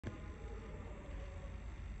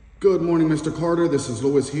Good morning, Mr. Carter. This is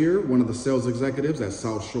Louis here, one of the sales executives at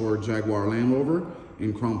South Shore Jaguar Land Rover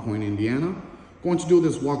in Crown Point, Indiana. Going to do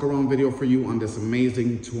this walk around video for you on this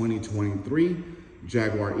amazing 2023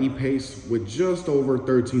 Jaguar E-pace with just over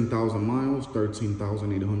 13,000 miles,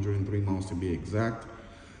 13,803 miles to be exact.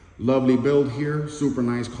 Lovely build here, super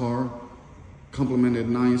nice car, complemented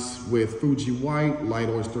nice with Fuji white, light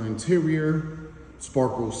oyster interior,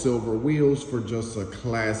 sparkle silver wheels for just a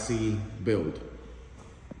classy build.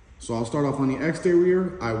 So I'll start off on the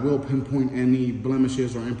exterior. I will pinpoint any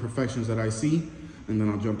blemishes or imperfections that I see, and then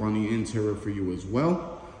I'll jump on the interior for you as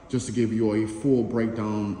well, just to give you a full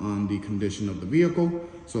breakdown on the condition of the vehicle,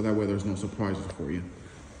 so that way there's no surprises for you.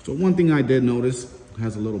 So one thing I did notice,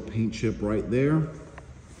 has a little paint chip right there,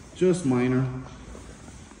 just minor.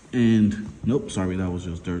 And nope, sorry, that was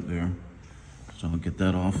just dirt there. So I'll get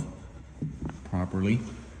that off properly.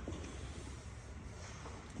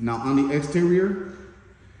 Now on the exterior,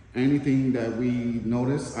 anything that we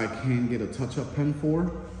notice, I can get a touch-up pen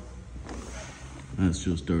for. That's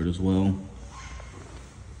just dirt as well.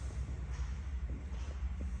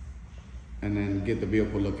 And then get the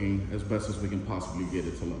vehicle looking as best as we can possibly get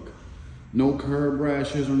it to look. No curb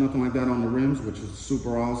rashes or nothing like that on the rims, which is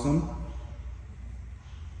super awesome.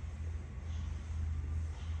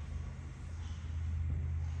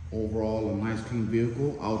 Overall, a nice clean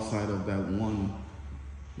vehicle outside of that one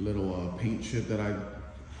little paint chip that I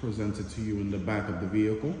presented to you in the back of the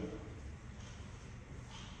vehicle.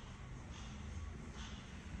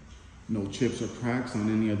 No chips or cracks on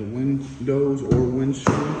any of the windows or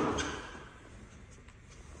windshield.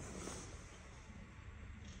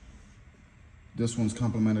 This one's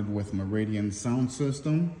complemented with Meridian sound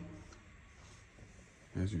system.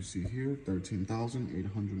 As you see here,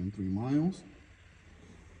 13,803 miles.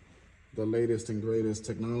 The latest and greatest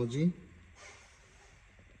technology.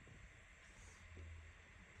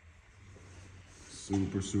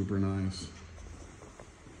 Super, super nice.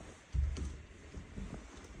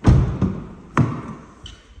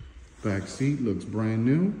 Back seat looks brand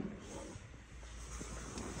new.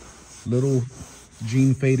 Little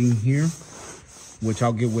jean fading here, which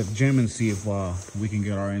I'll get with Jim and see if we can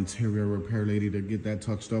get our interior repair lady to get that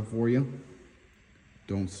touched up for you.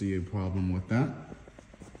 Don't see a problem with that.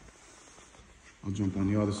 I'll jump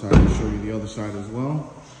on the other side and show you the other side as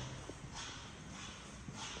well.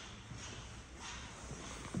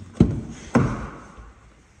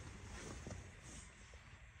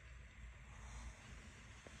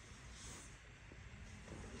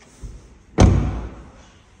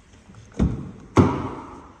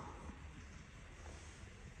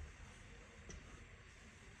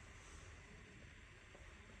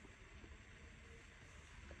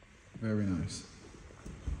 Very nice.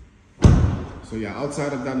 So yeah,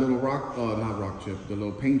 outside of that little the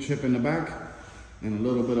little paint chip in the back and a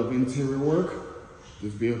little bit of interior work,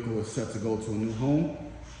 this vehicle is set to go to a new home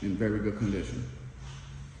in very good condition.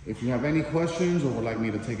 If you have any questions or would like me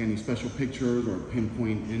to take any special pictures or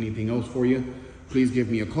pinpoint anything else for you, please give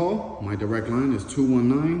me a call. My direct line is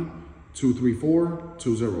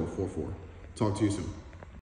 219-234-2044. Talk to you soon.